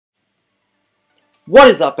What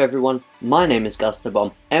is up everyone, my name is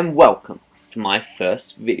Gustabomb and welcome to my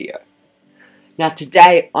first video. Now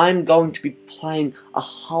today I'm going to be playing a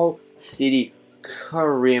Hull City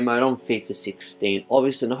career mode on FIFA 16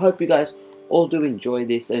 obviously, and I hope you guys all do enjoy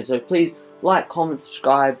this, and so please like, comment,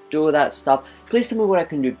 subscribe, do all that stuff. Please tell me what I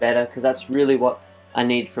can do better, because that's really what I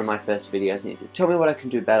need from my first videos. You need to tell me what I can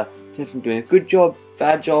do better, if I'm doing a good job,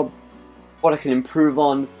 bad job, what I can improve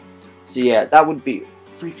on. So yeah, that would be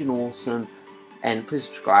freaking awesome. And please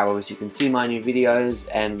subscribe, obviously you can see my new videos,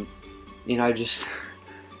 and you know, just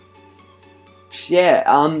yeah,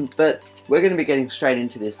 but we're going to be getting straight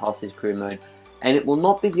into this Hull City career mode, and it will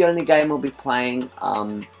not be the only game I'll be playing.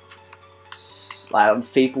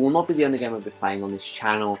 FIFA will not be the only game I'll be playing on this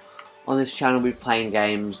channel. On this channel we'll be playing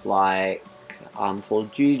games like Call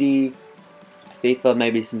of Duty, FIFA,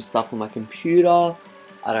 maybe some stuff on my computer.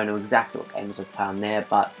 I don't know exactly what games I'll play on there,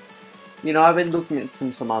 but you know, I've been looking at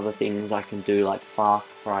some other things I can do, like Far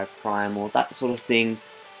Cry Primal, that sort of thing.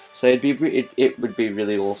 So it would be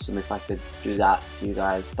really awesome if I could do that for you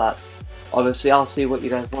guys. But obviously I'll see what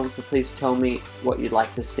you guys want, so please tell me what you'd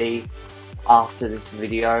like to see after this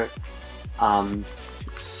video.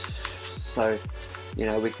 So you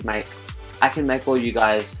know, I can make all you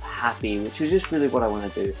guys happy, which is just really what I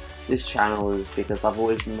want to do. This channel is because I've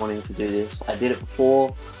always been wanting to do this. I did it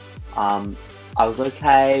before. I was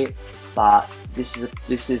okay. But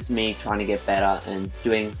this is me trying to get better and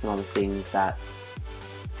doing some other things, that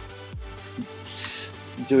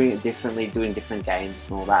doing it differently, doing different games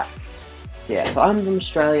and all that. So yeah, so I'm from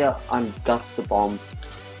Australia. I'm Gustabomb.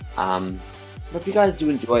 Hope you guys do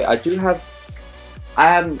enjoy. I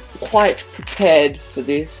am quite prepared for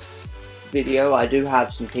this video. I do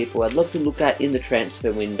have some people I'd love to look at in the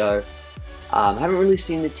transfer window. Haven't really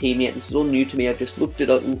seen the team yet. This is all new to me. I've just looked at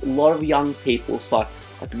a lot of young people, so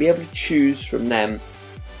I could be able to choose from them,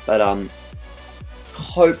 but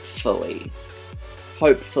hopefully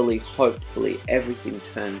everything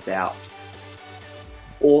turns out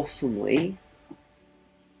awesomely.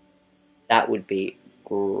 That would be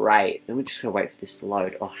great. And we're just gonna wait for this to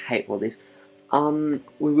load. Oh, I hate all this. We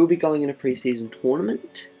will be going in a pre-season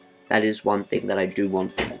tournament. That is one thing that I do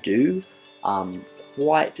want to do,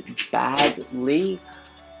 quite badly.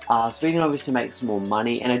 So we can obviously make some more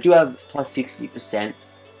money, and I do have plus 60%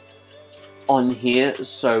 on here,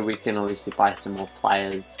 so we can obviously buy some more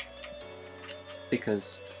players,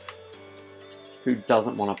 because who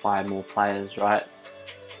doesn't want to buy more players, right?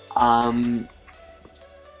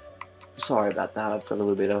 Sorry about that, I've got a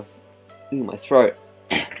little bit of in my throat.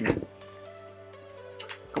 Come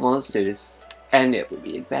on, let's do this. And it would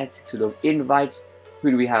be advancing to the invites.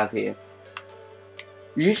 Who do we have here?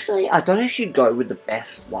 Usually, I don't actually go with the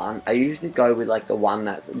best one. I usually go with like the one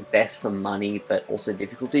that's best for money, but also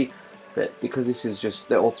difficulty. But because this is just,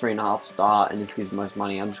 they're all 3.5 star, and this gives the most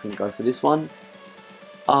money, I'm just going to go for this one.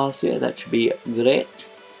 So yeah, that should be great.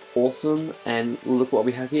 Awesome. And look what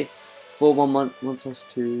we have here. 4-1-1 wants us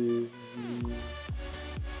to...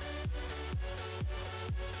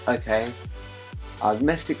 Okay.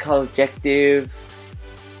 Domestic color objective.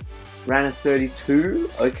 Ran a 32.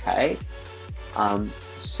 Okay.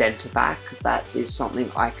 Centre back, that is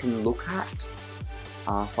something I can look at.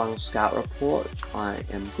 Final scout report, I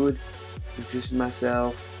am good. Introducing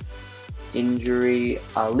myself. Injury,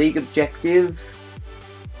 league objective.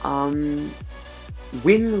 Win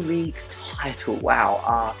the league title.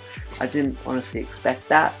 Wow, I didn't honestly expect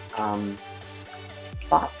that.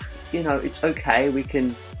 But you know, it's okay. We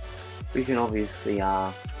can obviously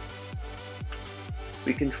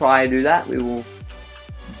we can try and do that. We will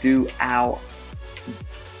do our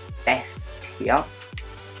best here.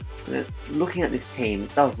 Looking at this team,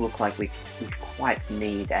 it does look like we quite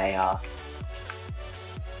need a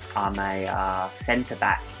centre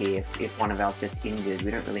back here if one of ours gets injured.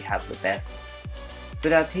 We don't really have the best,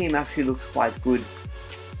 but our team actually looks quite good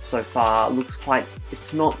so far.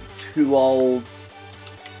 It's not too old,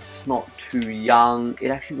 it's not too young.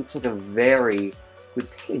 It actually looks like a very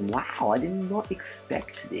good team. Wow, I did not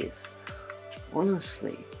expect this,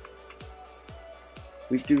 honestly.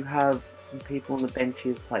 We do have some people on the bench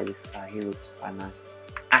here to play this guy. He looks quite nice.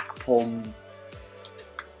 Akpom.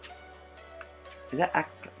 Is that Akpom?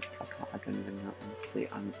 I don't even know, honestly.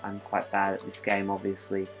 I'm quite bad at this game,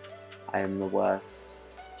 obviously. I am the worst.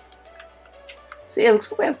 So yeah, it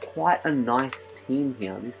looks like we have quite a nice team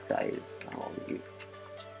here. This guy is... How old are you?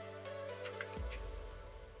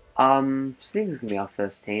 I think it's going to be our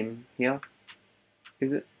first team here.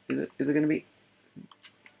 Is it going to be...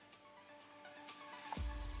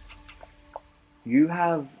 You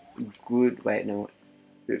have good... Wait, no.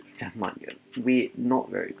 Never mind. We're not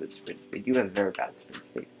very good sprint speed. You have very bad sprint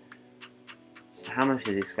speed. So how much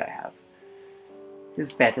does this guy have?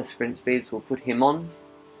 His better sprint speeds, we'll put him on.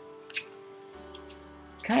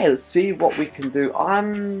 Okay, let's see what we can do.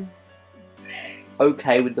 I'm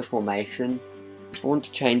okay with the formation. If I want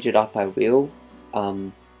to change it up, I will. I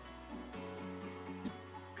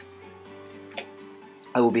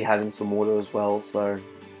will be having some water as well, so I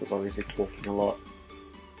was obviously talking a lot.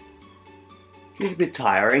 It's a bit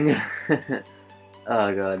tiring.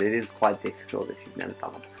 Oh god, it is quite difficult if you've never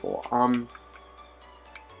done it before.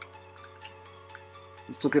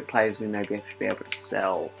 Let's look at players we may actually be able to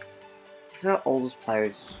sell. This is our oldest player,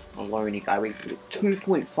 is a lonely guy. We can get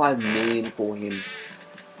 2.5 million for him.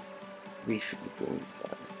 We should be doing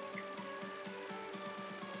that.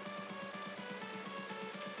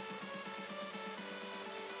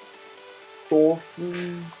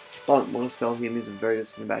 Dawson, don't want to sell him. He's a very good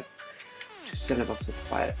center back. Just $7 to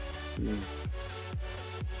buy it.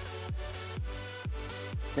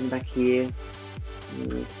 Send back here.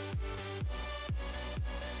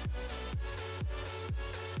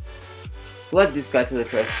 We'll add this guy to the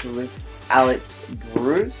transfer list. Alex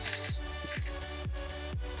Bruce.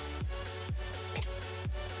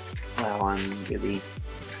 Wow, I'm really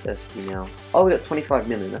thirsty now. Oh, we got 25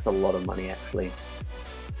 million. That's a lot of money, actually.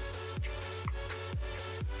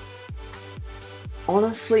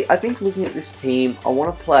 Honestly, I think looking at this team, I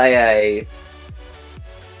want to play a...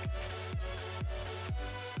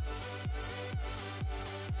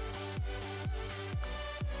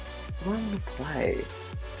 What do I want to play?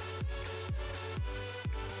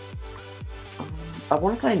 I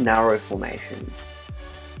want to play narrow formation.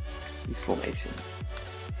 This formation.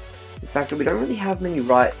 The fact that we don't really have many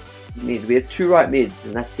right mids. We have 2 right mids,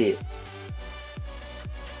 and that's it.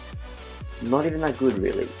 Not even that good,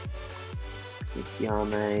 really.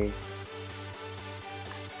 Yame.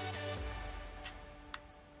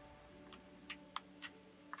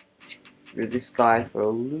 You're this guy for a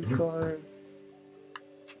Luco.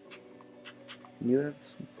 You have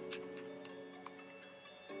some.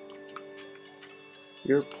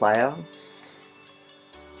 You're a player.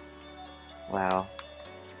 Wow.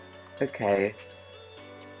 Okay.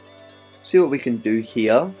 See what we can do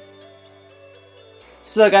here.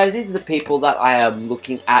 So guys, these are the people that I am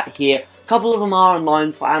looking at here. A couple of them are on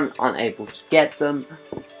loan, so I'm unable to get them.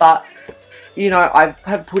 But, you know, I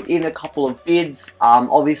have put in a couple of bids.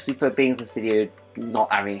 Obviously for being this video,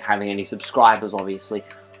 not having any subscribers, obviously.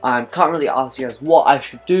 I can't really ask you guys what I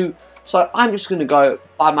should do. So I'm just going to go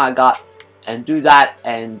by my gut and do that,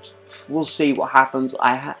 and we'll see what happens.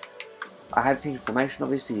 I have changed formation,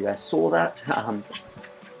 obviously, you guys saw that.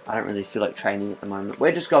 I don't really feel like training at the moment.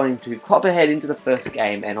 We're just going to hop ahead into the first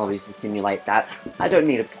game and obviously simulate that. I don't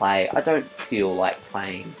need to play. I don't feel like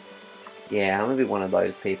playing. Yeah, I'm going to be one of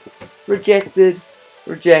those people. Rejected,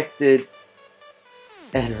 rejected,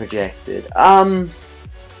 and rejected.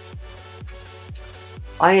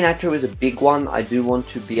 Ianacho is a big one. I do want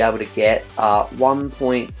to be able to get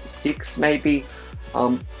 1.6 maybe.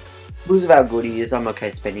 Because of how good he is, I'm okay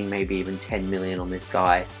spending maybe even 10 million on this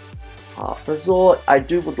guy. Resort, I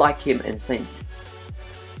would like him, and Saint,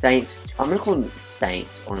 I'm gonna call him Saint,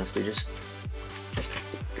 honestly, just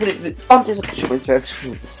bump this up to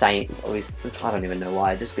Saint, obviously, I don't even know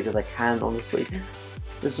why, just because I can, honestly.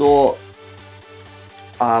 Resort,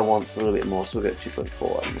 I want a little bit more, so we'll go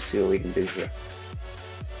 2.4, and we'll see what we can do here.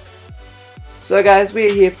 So guys,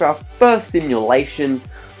 we're here for our first simulation,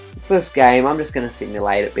 first game. I'm just going to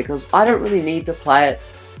simulate it because I don't really need to play it.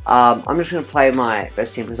 I'm just going to play my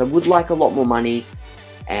best team because I would like a lot more money,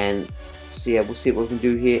 and so yeah, we'll see what we can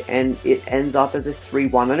do here. And it ends up as a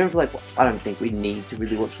 3-1. I don't think we need to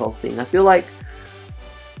really watch the whole thing. I feel like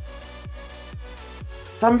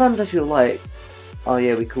sometimes I feel like, oh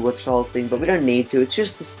yeah, we could watch the whole thing, but we don't need to. It's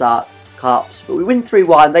just the start cups. But we win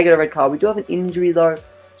 3-1. They get a red card. We do have an injury though,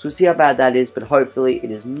 so we'll see how bad that is. But hopefully, it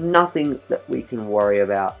is nothing that we can worry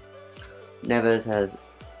about. Neves has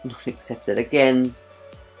not accepted again.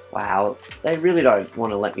 Wow, they really don't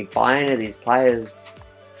want to let me buy any of these players.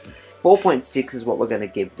 4.6 is what we're going to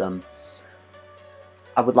give them.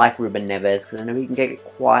 I would like Ruben Neves because I know he can get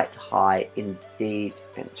quite high indeed,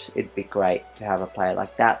 and it'd be great to have a player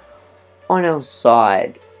like that on our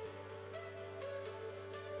side.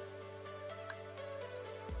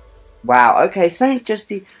 Wow, okay, Saint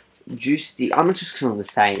Justy, I'm just calling the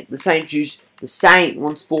Saint. The Saint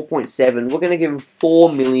wants 4.7. We're going to give him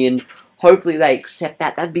 4 million. Hopefully they accept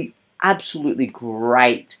that. That'd be absolutely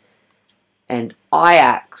great. And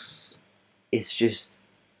Ajax is just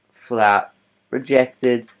flat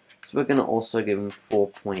rejected. So we're going to also give him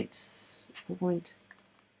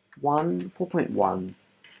 4.1.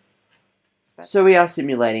 So we are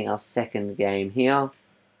simulating our second game here.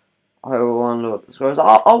 I wonder what the score is.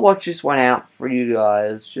 I'll watch this one out for you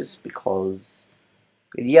guys, just because.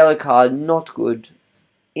 Yellow card, not good.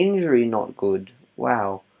 Injury, not good.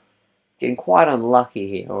 Wow. Getting quite unlucky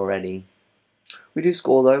here already. We do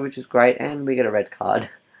score though, which is great, and we get a red card.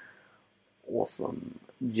 Awesome.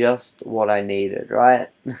 Just what I needed, right?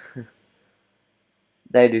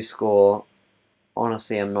 They do score.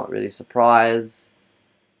 Honestly, I'm not really surprised.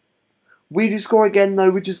 We do score again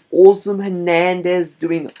though, which is awesome. Hernandez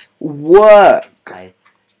doing work. Okay.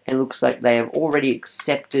 And it looks like they have already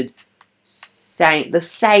accepted. The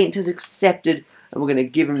Saint has accepted, and we're going to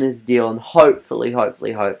give him this deal, and hopefully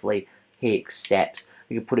he accepts.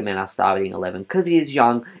 We can put him in our starting 11 because he is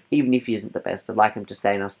young, even if he isn't the best. I'd like him to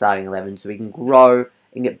stay in our starting 11 so he can grow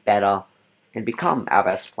and get better and become our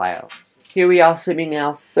best player. Here we are, simming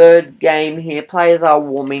our third game here. Players are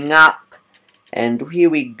warming up, and here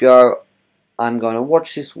we go. I'm going to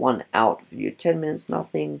watch this one out for you. 10 minutes,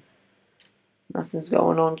 nothing's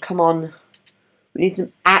going on. Come on. We need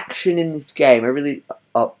some action in this game.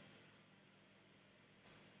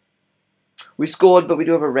 We scored, but we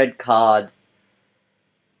do have a red card.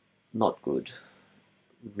 Not good.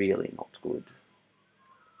 Really not good.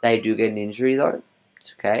 They do get an injury, though.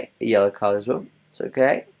 It's okay. A yellow card as well. It's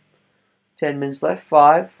okay. 10 minutes left.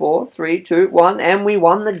 5, 4, 3, 2, 1. And we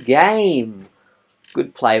won the game.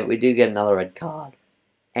 Good play, but we do get another red card.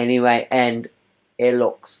 Anyway, and it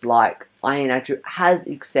looks like Ianacho has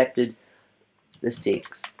accepted the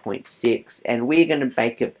 6.6, and we're going to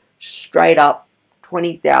make it straight up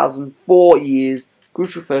 20,000, 4 years,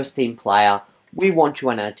 crucial first team player. We want you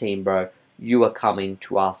on our team, bro. You are coming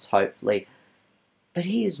to us, hopefully. But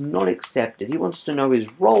he is not accepted. He wants to know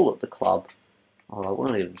his role at the club. Oh, I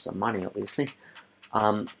want to give him some money, obviously.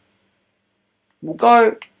 We'll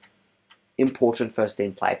go important first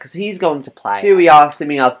team player, because he's going to play. Here we are,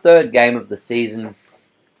 simming our third game of the season.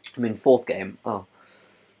 Fourth game. Oh.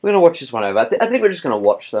 We're going to watch this one over. I think we're just going to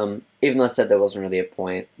watch them, even though I said there wasn't really a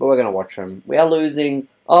point. But we're going to watch them. We are losing.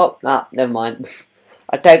 Oh, nah, never mind.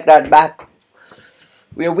 I take that back.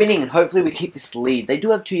 We are winning, and hopefully we keep this lead. They do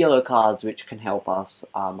have 2 yellow cards, which can help us.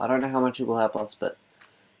 I don't know how much it will help us, but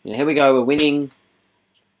here we go. We're winning.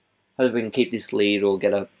 Hopefully we can keep this lead or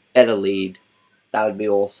get a better lead. That would be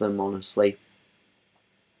awesome, honestly.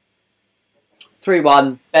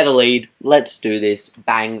 3-1, better lead. Let's do this.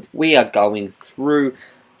 Bang. We are going through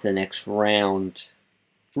to the next round.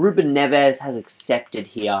 Ruben Neves has accepted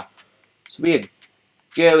here. So we are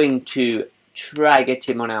going to try to get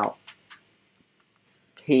him on our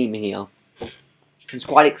team here. It's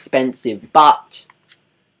quite expensive, but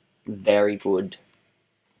very good.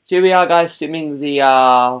 So here we are, guys, simming the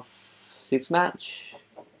 6th match.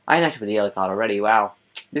 I ain't actually with the yellow card already. Wow.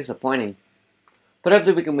 Disappointing. But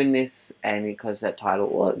hopefully we can win this, and because that title,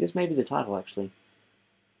 well, this may be the title actually.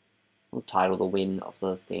 We'll title the win of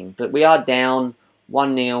the thing. But we are down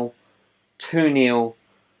 1-0, 2-0.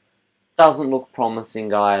 Doesn't look promising,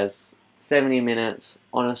 guys. 70 minutes.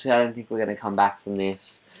 Honestly, I don't think we're going to come back from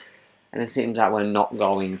this. And it seems like we're not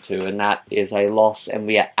going to, and that is a loss, and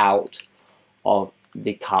we are out of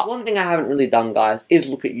the cup. One thing I haven't really done, guys, is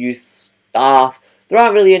look at youth staff. There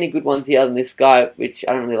aren't really any good ones here than this guy, which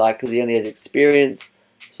I don't really like because he only has experience.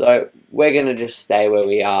 So we're going to just stay where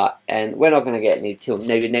we are, and we're not going to get any till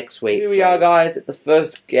maybe next week. Here we are, guys, at the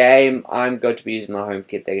first game. I'm going to be using my home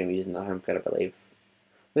kit. They're going to be using the home kit, I believe.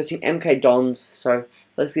 We're seeing MK Dons, so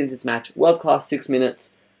let's get into this match. World class, 6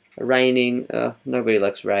 minutes. Raining. Nobody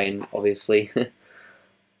likes rain, obviously.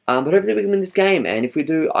 But hopefully we can win this game, and if we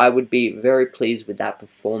do, I would be very pleased with that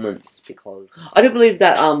performance, because I do believe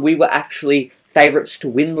that we were actually favourites to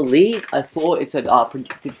win the league. I saw it said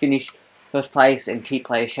predicted finish first place and key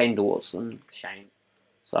player Shane Dawson.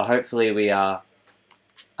 So hopefully we are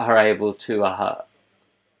able to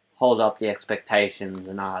hold up the expectations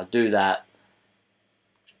and do that.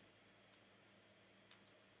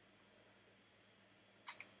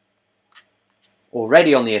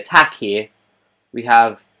 Already on the attack here, we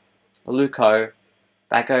have Luco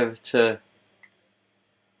back over to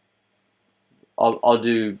I'll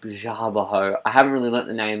do Jabaho. I haven't really learnt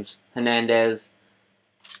the names. Hernandez,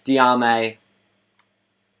 Diame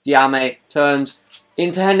turns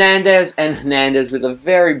into Hernandez, and Hernandez with a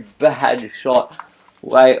very bad shot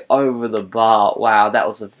way over the bar. Wow, that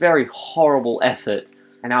was a very horrible effort.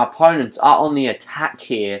 And our opponents are on the attack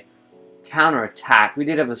here. Counter attack. We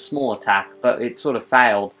did have a small attack, but it sort of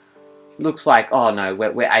failed. Looks like, oh no,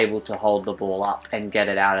 we're able to hold the ball up and get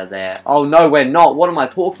it out of there. Oh no, we're not. What am I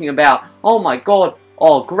talking about? Oh my god.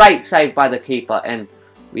 Oh, great save by the keeper, and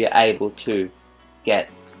we are able to get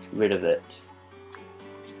rid of it.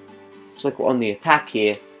 Looks like we're on the attack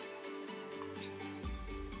here.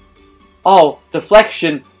 Oh,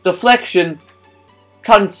 deflection. Deflection.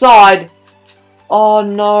 Cut inside. Oh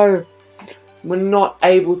no. We're not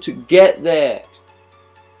able to get there.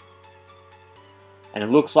 And it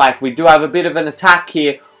looks like we do have a bit of an attack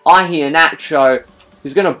here. I hear Nacho,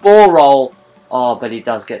 who's going to ball roll. Oh, but he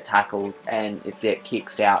does get tackled, and it gets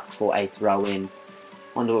kicked out for a throw-in.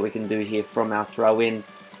 Wonder what we can do here from our throw-in.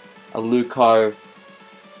 Aluko,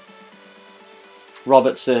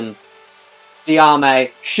 Robertson,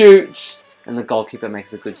 Diame shoots, and the goalkeeper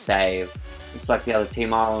makes a good save. Looks like the other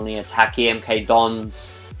team are on the attack here. MK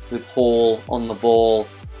Dons with Hall on the ball.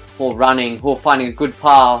 Hall running, Hall finding a good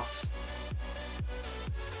pass.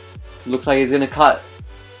 Looks like he's going to cut,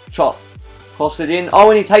 shot, cross it in. Oh,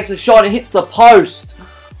 and he takes a shot and hits the post.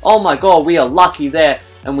 Oh my god, we are lucky there.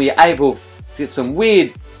 And we are able to get some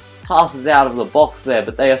weird passes out of the box there.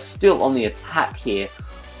 But they are still on the attack here.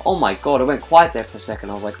 Oh my god, I went quiet there for a second.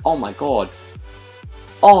 I was like, oh my god.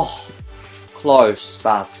 Oh, close,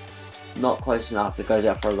 but not close enough. It goes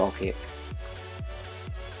out for a goal kick.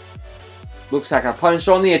 Looks like our opponents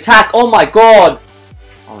are on the attack. Oh my god.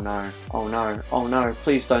 Oh no, oh no, oh no,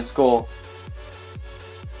 please don't score.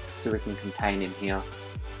 So we can contain him here.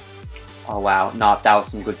 Oh wow, no, that was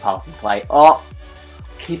some good passing play. Oh,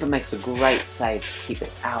 keeper makes a great save to keep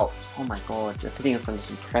it out. Oh my god, they're putting us under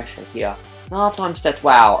some pressure here. Half-time stats,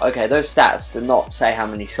 wow, okay, those stats do not say how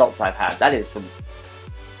many shots I've had. That is some...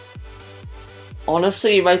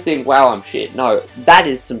 Honestly, you may think, wow, I'm shit. No, that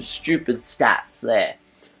is some stupid stats there.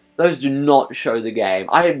 Those do not show the game.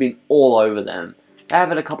 I have been all over them. I have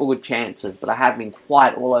had a couple good chances, but I have been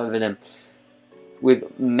quite all over them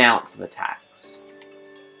with mounts of attacks.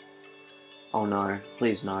 Oh no,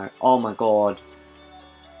 please no. Oh my god.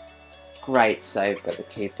 Great save by the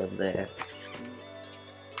keeper there.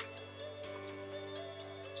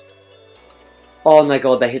 Oh my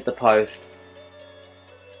god, they hit the post.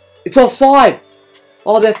 It's offside!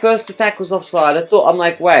 Oh, their first attack was offside. I'm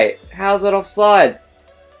like, wait, how's that offside?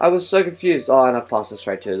 I was so confused. Oh, and I passed it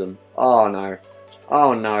straight to them. Oh no.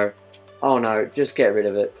 Oh no. Oh no. Just get rid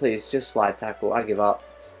of it. Please, just slide tackle. I give up.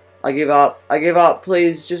 I give up. I give up.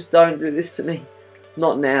 Please, just don't do this to me.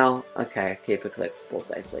 Not now. Okay, keeper collects the ball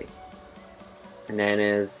safely.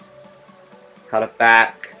 Hernandez. Cut it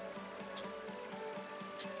back.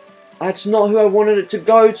 That's not who I wanted it to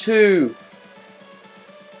go to.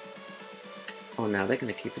 Oh, now they're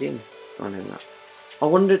going to keep it in. Oh, no, no. I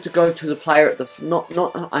wanted it to go to the player at the... Not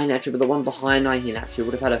Iheanacho, but the one behind Iheanacho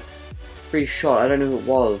would have had a free shot. I don't know who it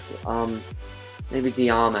was. Maybe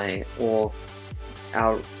Diame or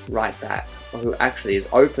our right back, who actually is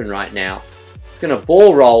open right now. It's going to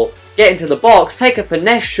ball roll, get into the box, take a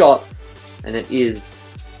finesse shot, and it is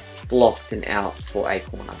blocked and out for a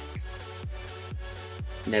corner.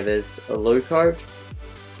 Neves to Luco.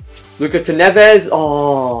 Luca to Neves.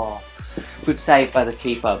 Oh, good save by the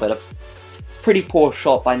keeper, but a pretty poor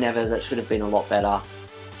shot by Neves. That should have been a lot better.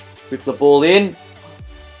 Whip the ball in.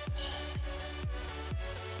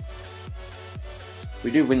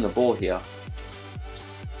 We do win the ball here.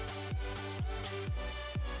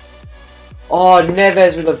 Oh,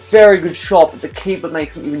 Neves with a very good shot, but the keeper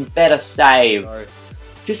makes an even better save.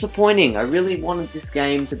 Disappointing. I really wanted this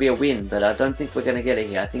game to be a win, but I don't think we're going to get it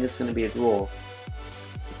here. I think it's going to be a draw,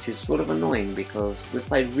 which is sort of annoying because we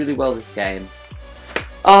played really well this game.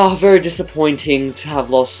 Oh, very disappointing to have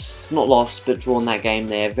lost, not lost, but drawn that game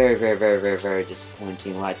there. Very, very, very, very, very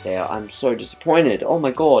disappointing right there. I'm so disappointed. Oh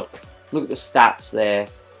my god. Look at the stats there.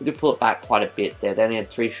 We did pull it back quite a bit there. They only had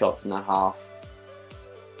 3 shots in that half.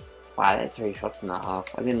 Wow, they had 3 shots in that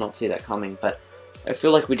half. I did not see that coming, but I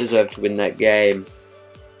feel like we deserve to win that game.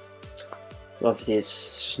 But obviously,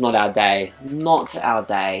 it's just not our day. Not our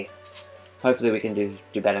day. Hopefully, we can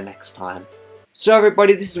do better next time. So,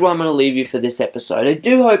 everybody, this is where I'm going to leave you for this episode. I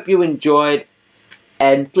do hope you enjoyed.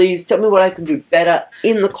 And please tell me what I can do better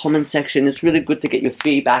in the comment section. It's really good to get your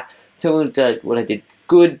feedback. Tell me what I did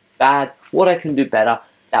good, bad, what I can do better.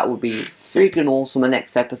 That would be freaking awesome. The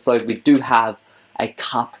next episode, we do have a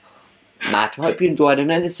cup match. I hope you enjoyed. I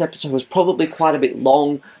know this episode was probably quite a bit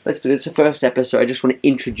long, but it's the first episode. I just want to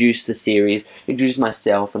introduce the series, introduce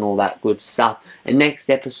myself and all that good stuff. And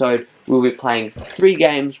next episode, we'll be playing 3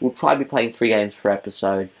 games. We'll try to be playing 3 games per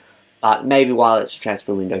episode, but maybe while it's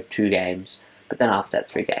transfer window, 2 games. But then after that,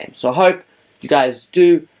 3 games. So I hope you guys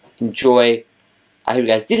do enjoy. I hope you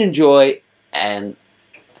guys did enjoy, and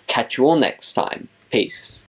catch you all next time. Peace.